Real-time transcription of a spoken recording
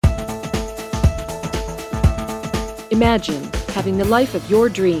Imagine having the life of your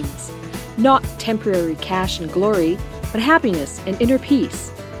dreams. Not temporary cash and glory, but happiness and inner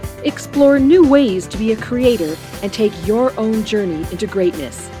peace. Explore new ways to be a creator and take your own journey into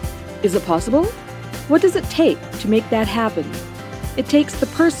greatness. Is it possible? What does it take to make that happen? It takes the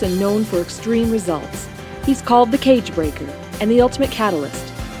person known for extreme results. He's called the cage breaker and the ultimate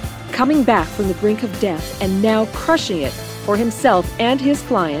catalyst. Coming back from the brink of death and now crushing it for himself and his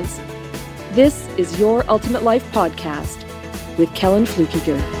clients, this is Your Ultimate Life Podcast with Kellen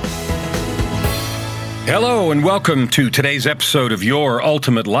Flukiger. Hello and welcome to today's episode of Your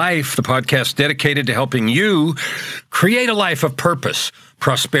Ultimate Life, the podcast dedicated to helping you create a life of purpose,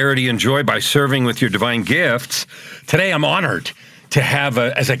 prosperity, and joy by serving with your divine gifts. Today I'm honored to have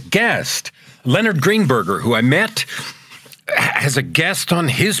as a guest Leonard Greenberger, who I met as a guest on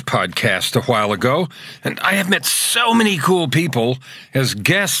his podcast a while ago. And I have met so many cool people as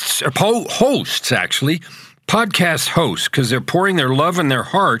guests, or hosts actually, podcast hosts, because they're pouring their love and their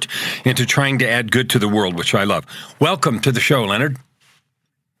heart into trying to add good to the world, which I love. Welcome to the show, Leonard.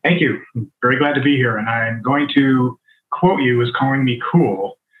 Thank you. I'm very glad to be here. And I'm going to quote you as calling me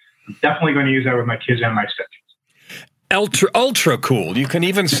cool. I'm definitely going to use that with my kids and my stepkids. Ultra cool. You can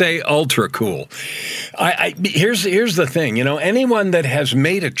even say ultra cool. Here's the thing. You know, anyone that has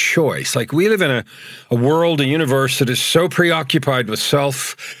made a choice, like we live in a world, a universe that is so preoccupied with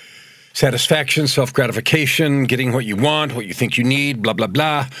self-satisfaction, self-gratification, getting what you want, what you think you need, blah, blah,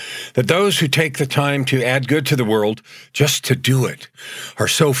 blah, that those who take the time to add good to the world just to do it are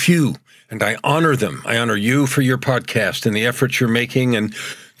so few. And I honor them. I honor you for your podcast and the efforts you're making and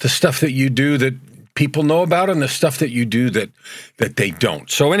the stuff that you do that people know about and the stuff that you do that they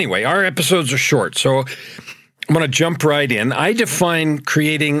don't. So anyway, our episodes are short. So I'm going to jump right in. I define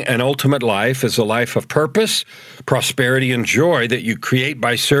creating an ultimate life as a life of purpose, prosperity, and joy that you create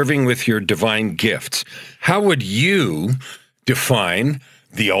by serving with your divine gifts. How would you define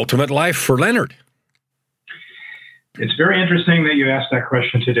the ultimate life for Leonard? It's very interesting that you asked that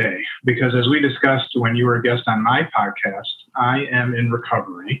question today, because as we discussed when you were a guest on my podcast, I am in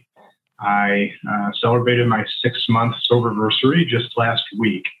recovery. I celebrated my 6-month soberversary just last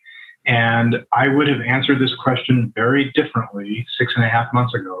week. And I would have answered this question very differently 6.5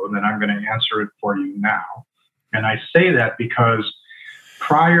 months ago than I'm going to answer it for you now. And I say that because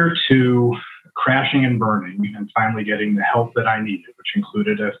prior to crashing and burning and finally getting the help that I needed, which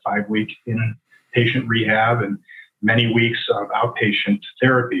included a 5-week inpatient rehab and many weeks of outpatient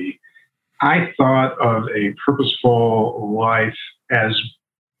therapy, I thought of a purposeful life as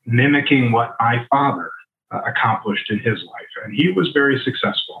mimicking what my father accomplished in his life. And he was very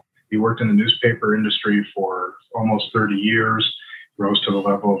successful. He worked in the newspaper industry for almost 30 years, rose to the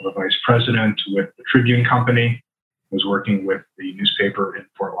level of the vice president with the Tribune Company, was working with the newspaper in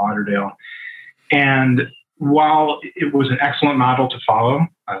Fort Lauderdale. And while it was an excellent model to follow,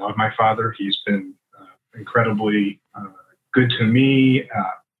 I love my father. He's been incredibly good to me,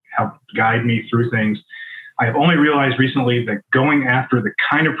 helped guide me through things. I've only realized recently that going after the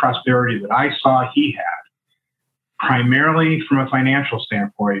kind of prosperity that I saw he had, primarily from a financial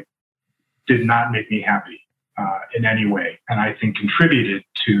standpoint, did not make me happy in any way. And I think contributed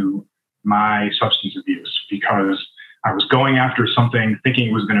to my substance abuse, because I was going after something thinking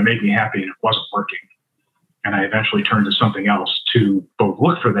it was going to make me happy and it wasn't working. And I eventually turned to something else to both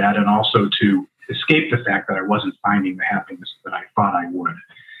look for that and also to escape the fact that I wasn't finding the happiness that I thought I would.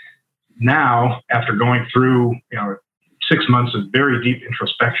 Now, after going through 6 months of very deep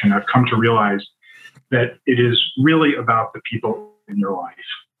introspection, I've come to realize that it is really about the people in your life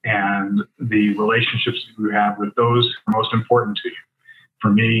and the relationships that you have with those who are most important to you. For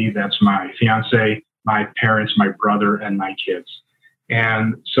me, that's my fiance, my parents, my brother, and my kids.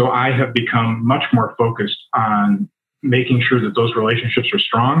 And so I have become much more focused on making sure that those relationships are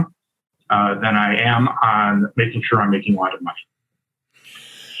strong than I am on making sure I'm making a lot of money.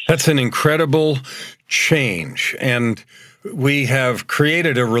 That's an incredible change. And we have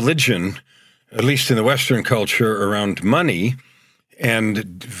created a religion, at least in the Western culture, around money and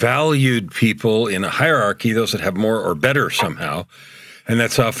valued people in a hierarchy, those that have more or better somehow. And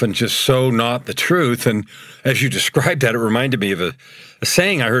that's often just so not the truth. And as you described that, it reminded me of a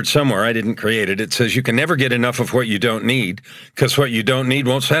saying I heard somewhere. I didn't create it. It says, you can never get enough of what you don't need, because what you don't need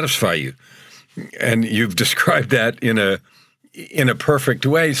won't satisfy you. And you've described that in a perfect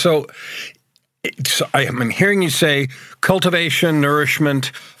way. So I'm hearing you say cultivation,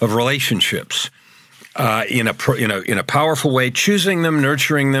 nourishment of relationships in a powerful way, choosing them,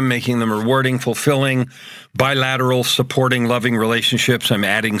 nurturing them, making them rewarding, fulfilling, bilateral, supporting, loving relationships. I'm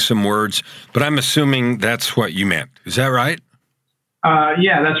adding some words, but I'm assuming that's what you meant. Is that right?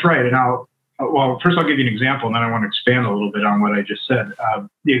 Yeah, that's right. And I'll Well, first I'll give you an example, and then I want to expand a little bit on what I just said.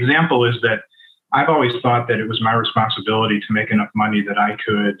 The example is that I've always thought that it was my responsibility to make enough money that I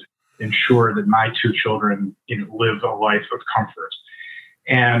could ensure that my two children, live a life of comfort.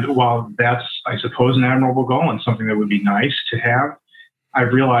 And while that's, I suppose, an admirable goal and something that would be nice to have,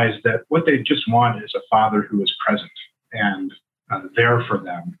 I've realized that what they just want is a father who is present and there for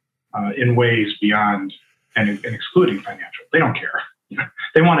them in ways beyond and excluding financial. They don't care.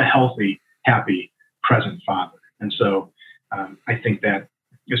 They want a healthy, happy, present father. And so I think that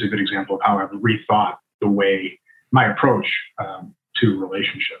is a good example of how I've rethought the way my approach to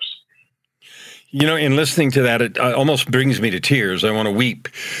relationships. In listening to that, it almost brings me to tears. I want to weep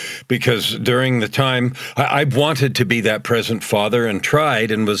because during the time I wanted to be that present father and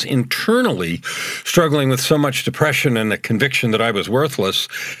tried and was internally struggling with so much depression and a conviction that I was worthless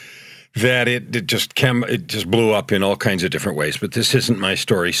that it just blew up in all kinds of different ways. But this isn't my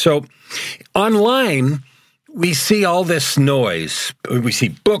story. So online, we see all this noise. We see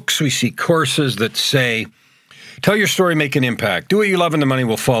books, we see courses that say, tell your story, make an impact. Do what you love and the money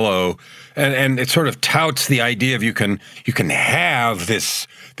will follow. And it sort of touts the idea of you can have this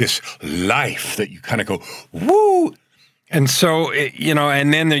life that you kind of go, woo. And so,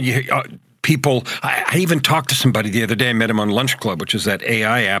 and then people, I even talked to somebody the other day. I met him on Lunch Club, which is that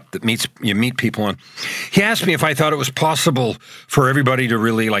AI app that you meet people on. He asked me if I thought it was possible for everybody to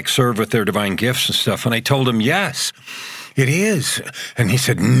really serve with their divine gifts and stuff. And I told him, yes. It is. And he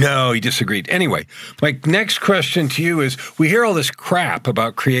said, no, he disagreed. Anyway, my next question to you is, we hear all this crap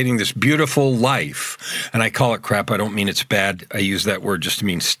about creating this beautiful life, and I call it crap. I don't mean it's bad. I use that word just to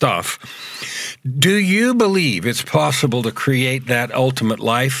mean stuff. Do you believe it's possible to create that ultimate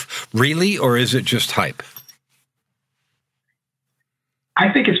life, really, or is it just hype?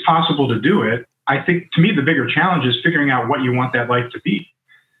 I think it's possible to do it. I think, to me, the bigger challenge is figuring out what you want that life to be.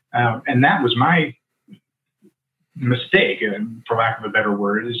 And that was my mistake, for lack of a better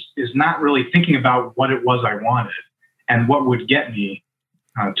word, is not really thinking about what it was I wanted and what would get me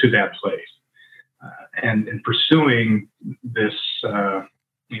to that place. And pursuing this, the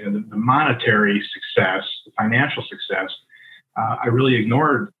monetary success, the financial success, I really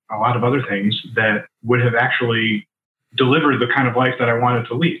ignored a lot of other things that would have actually delivered the kind of life that I wanted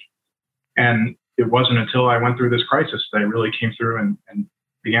to lead. And it wasn't until I went through this crisis that I really came through and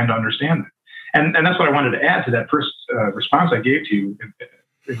began to understand it. And that's what I wanted to add to that first response I gave to you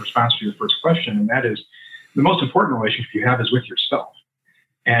in response to your first question. And that is, the most important relationship you have is with yourself.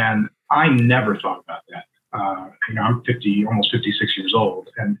 And I never thought about that. I'm almost 56 years old.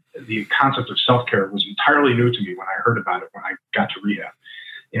 And the concept of self-care was entirely new to me when I heard about it, when I got to rehab.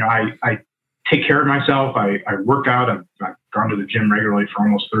 I take care of myself. I work out. I've gone to the gym regularly for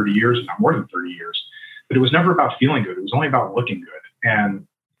almost 30 years, now more than 30 years. But it was never about feeling good. It was only about looking good. And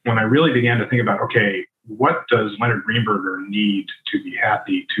when I really began to think about, okay, what does Leonard Greenberger need to be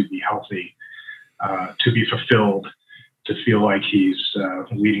happy, to be healthy, to be fulfilled, to feel like he's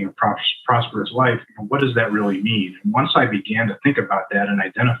leading a prosperous life? What does that really mean? And once I began to think about that and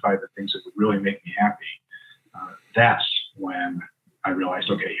identify the things that would really make me happy, that's when I realized,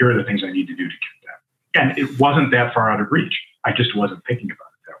 okay, here are the things I need to do to get that. And it wasn't that far out of reach. I just wasn't thinking about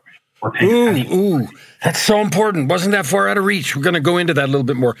it that way. Or paying attention. Ooh, that's so important. Wasn't that far out of reach? We're going to go into that a little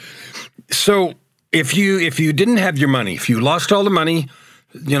bit more. So if you didn't have your money, if you lost all the money,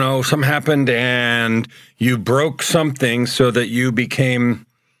 something happened and you broke something so that you became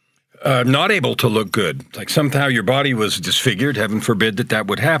not able to look good, like somehow your body was disfigured, heaven forbid that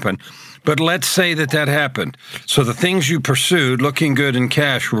would happen. But let's say that happened. So the things you pursued, looking good and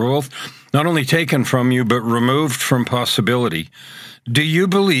cash, were both not only taken from you, but removed from possibility. Do you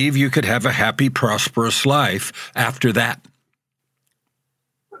believe you could have a happy, prosperous life after that?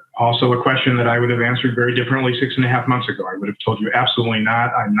 Also a question that I would have answered very differently 6.5 months ago. I would have told you absolutely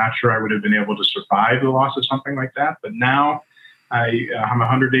not. I'm not sure I would have been able to survive the loss of something like that. But now I'm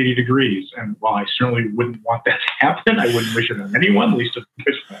 180 degrees. And while I certainly wouldn't want that to happen, I wouldn't wish it on anyone, at least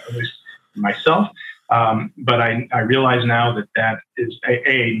myself. But I realize now that is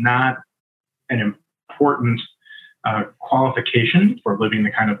not an important qualification for living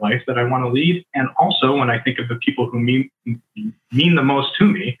the kind of life that I want to lead. And also, when I think of the people who mean the most to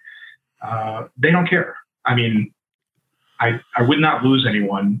me, they don't care. I mean, I would not lose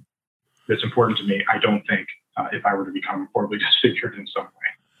anyone that's important to me, I don't think, if I were to become horribly disfigured in some way.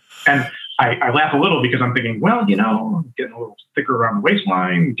 And I laugh a little because I'm thinking, well, I'm getting a little thicker around the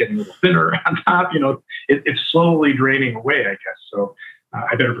waistline, getting a little thinner on top, it's slowly draining away, I guess. So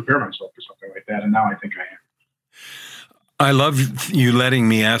I better prepare myself for something like that. And now I think I am. I love you letting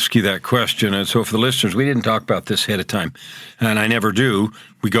me ask you that question. And so for the listeners, we didn't talk about this ahead of time, and I never do.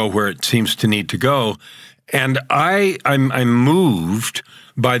 We go where it seems to need to go. And I'm moved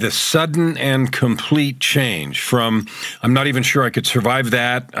by the sudden and complete change from, I'm not even sure I could survive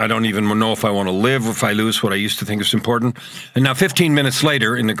that. I don't even know if I want to live if I lose what I used to think was important. And now 15 minutes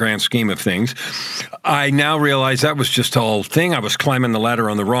later, in the grand scheme of things, I now realize that was just a whole thing. I was climbing the ladder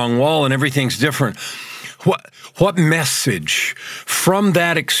on the wrong wall and everything's different. What message from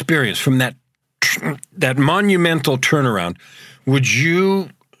that experience, from that monumental turnaround, would you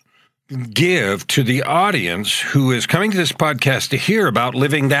give to the audience who is coming to this podcast to hear about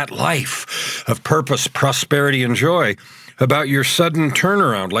living that life of purpose, prosperity, and joy, about your sudden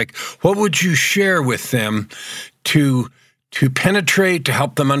turnaround? Like, what would you share with them to penetrate, to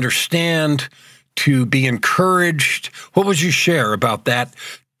help them understand, to be encouraged? What would you share about that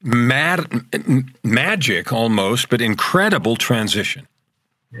magic almost, but incredible transition?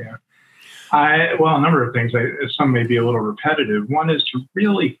 Yeah. Well, a number of things. Some may be a little repetitive. One is to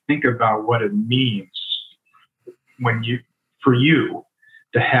really think about what it means for you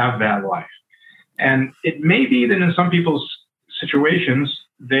to have that life. And it may be that in some people's situations,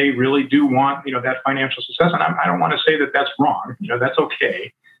 they really do want, that financial success. And I don't want to say that that's wrong. That's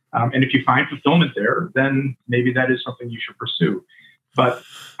okay. And if you find fulfillment there, then maybe that is something you should pursue. But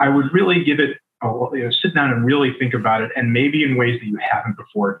I would really give it, sit down and really think about it, and maybe in ways that you haven't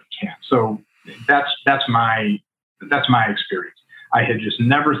before if you can. So that's my experience. I had just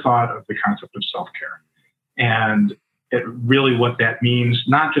never thought of the concept of self-care, and really what that means,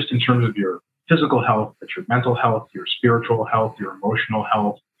 not just in terms of your physical health, but your mental health, your spiritual health, your emotional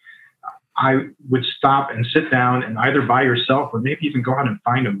health. I would stop and sit down and either by yourself or maybe even go out and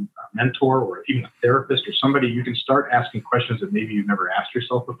find a mentor or even a therapist or somebody you can start asking questions that maybe you've never asked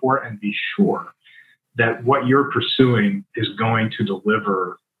yourself before, and be sure that what you're pursuing is going to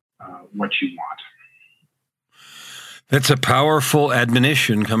deliver what you want. That's a powerful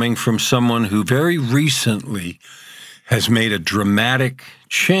admonition coming from someone who very recently has made a dramatic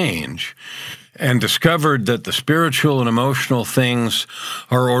change and discovered that the spiritual and emotional things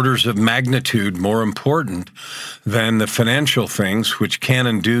are orders of magnitude more important than the financial things, which can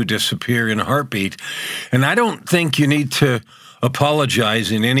and do disappear in a heartbeat. And I don't think you need to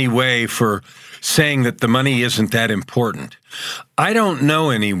apologize in any way for saying that the money isn't that important. I don't know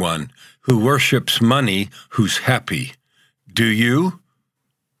anyone who worships money who's happy. Do you?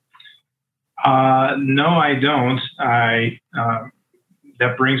 No, I don't.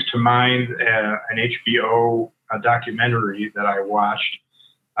 That brings to mind an HBO documentary that I watched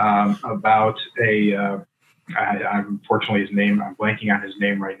about unfortunately I'm blanking on his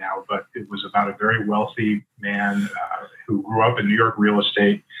name right now, but it was about a very wealthy man who grew up in New York real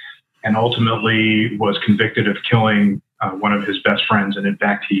estate and ultimately was convicted of killing one of his best friends. And in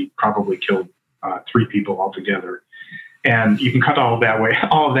fact, he probably killed 3 people altogether. And you can cut all of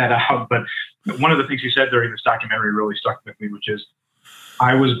that out. But one of the things he said during this documentary really stuck with me, which is,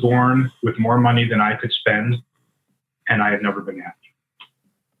 I was born with more money than I could spend, and I have never been happy.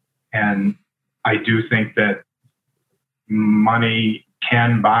 And I do think that money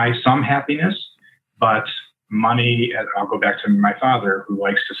can buy some happiness, but money, I'll go back to my father, who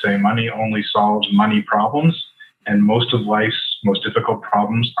likes to say money only solves money problems. And most of life's most difficult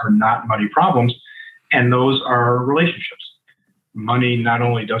problems are not money problems, and those are relationships. Money not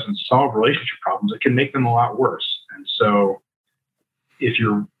only doesn't solve relationship problems, it can make them a lot worse. And so if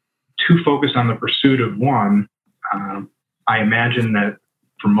you're too focused on the pursuit of one, I imagine that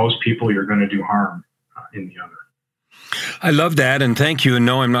for most people, you're going to do harm in the other. I love that, and thank you. And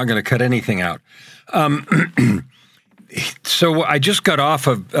no, I'm not going to cut anything out. So I just got off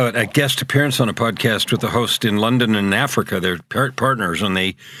of a guest appearance on a podcast with a host in London and Africa. They're partners, and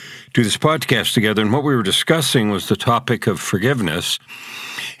they do this podcast together. And what we were discussing was the topic of forgiveness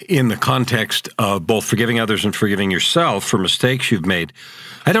in the context of both forgiving others and forgiving yourself for mistakes you've made.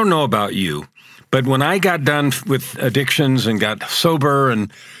 I don't know about you, but when I got done with addictions and got sober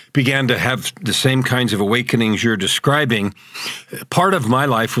and began to have the same kinds of awakenings you're describing, part of my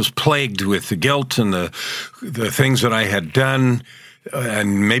life was plagued with the guilt and the things that I had done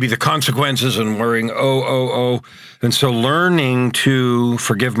and maybe the consequences and worrying, And so learning to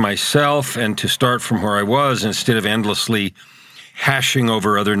forgive myself and to start from where I was instead of endlessly hashing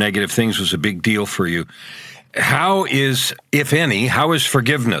over other negative things was a big deal for you. How is, if any, how is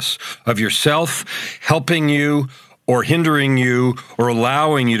forgiveness of yourself helping you or hindering you or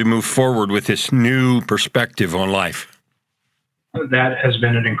allowing you to move forward with this new perspective on life? That has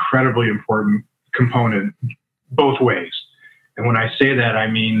been an incredibly important component both ways. And when I say that, I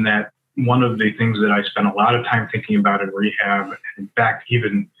mean that one of the things that I spent a lot of time thinking about in rehab, and in fact,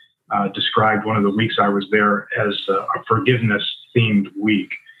 even described one of the weeks I was there as a forgiveness-themed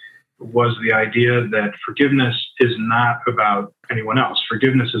week, was the idea that forgiveness is not about anyone else.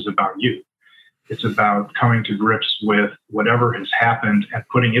 Forgiveness is about you. It's about coming to grips with whatever has happened and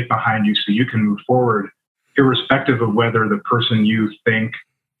putting it behind you so you can move forward, irrespective of whether the person you think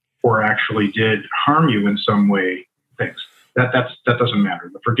or actually did harm you in some way thinks. That doesn't matter.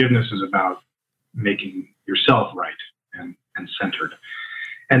 The forgiveness is about making yourself right and centered.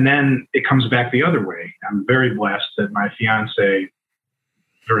 And then it comes back the other way. I'm very blessed that my fiance,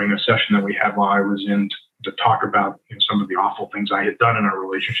 during a session that we had while I was in to talk about some of the awful things I had done in our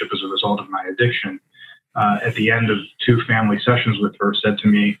relationship as a result of my addiction, at the end of 2 family sessions with her, said to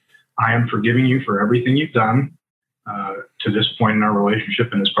me, I am forgiving you for everything you've done to this point in our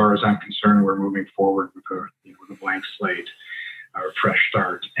relationship. And as far as I'm concerned, we're moving forward with a blank slate, or a fresh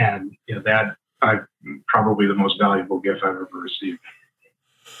start. And that probably the most valuable gift I've ever received.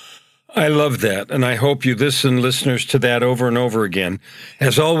 I love that, and I hope you listen, listeners, to that over and over again.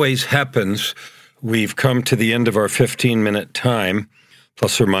 As always happens, we've come to the end of our 15-minute time,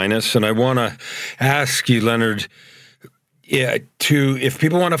 plus or minus, and I want to ask you, Leonard, if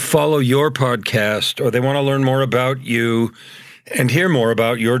people want to follow your podcast or they want to learn more about you and hear more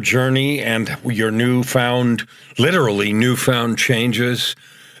about your journey and your literally newfound changes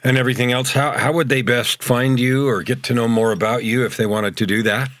and everything else, how would they best find you or get to know more about you if they wanted to do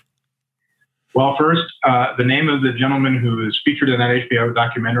that? Well, first, the name of the gentleman who is featured in that HBO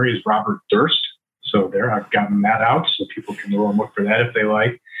documentary is Robert Durst. So there, I've gotten that out so people can go and look for that if they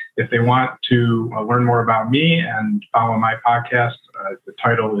like. If they want to learn more about me and follow my podcast, the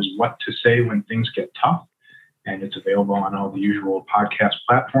title is What to Say When Things Get Tough, and it's available on all the usual podcast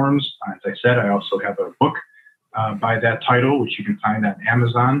platforms. As I said, I also have a book by that title, which you can find on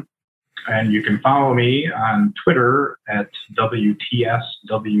Amazon. And you can follow me on Twitter at WTSWTGT,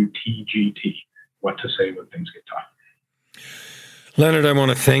 What to Say When Things Get Tough. Leonard, I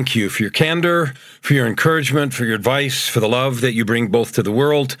want to thank you for your candor, for your encouragement, for your advice, for the love that you bring both to the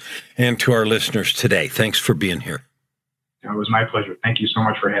world and to our listeners today. Thanks for being here. It was my pleasure. Thank you so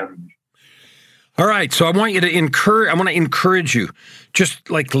much for having me. All right, so I want to encourage you. Just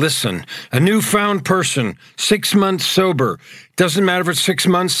listen, a newfound person, 6 months sober. Doesn't matter if it's 6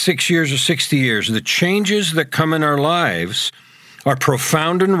 months, 6 years, or 60 years. The changes that come in our lives are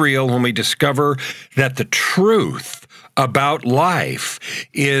profound and real when we discover that the truth about life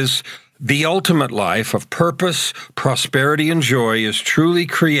is the ultimate life of purpose, prosperity, and joy is truly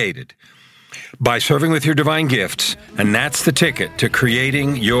created by serving with your divine gifts, and that's the ticket to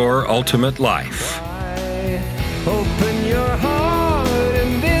creating your ultimate life.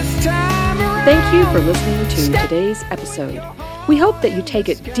 Thank you for listening to today's episode. We hope that you take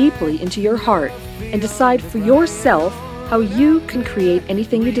it deeply into your heart and decide for yourself how you can create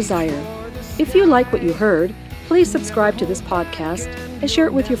anything you desire. If you like what you heard, please subscribe to this podcast and share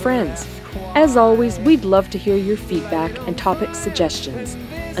it with your friends. As always, we'd love to hear your feedback and topic suggestions.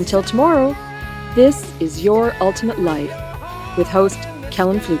 Until tomorrow, this is Your Ultimate Life with host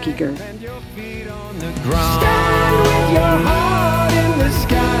Kellen Flukiger.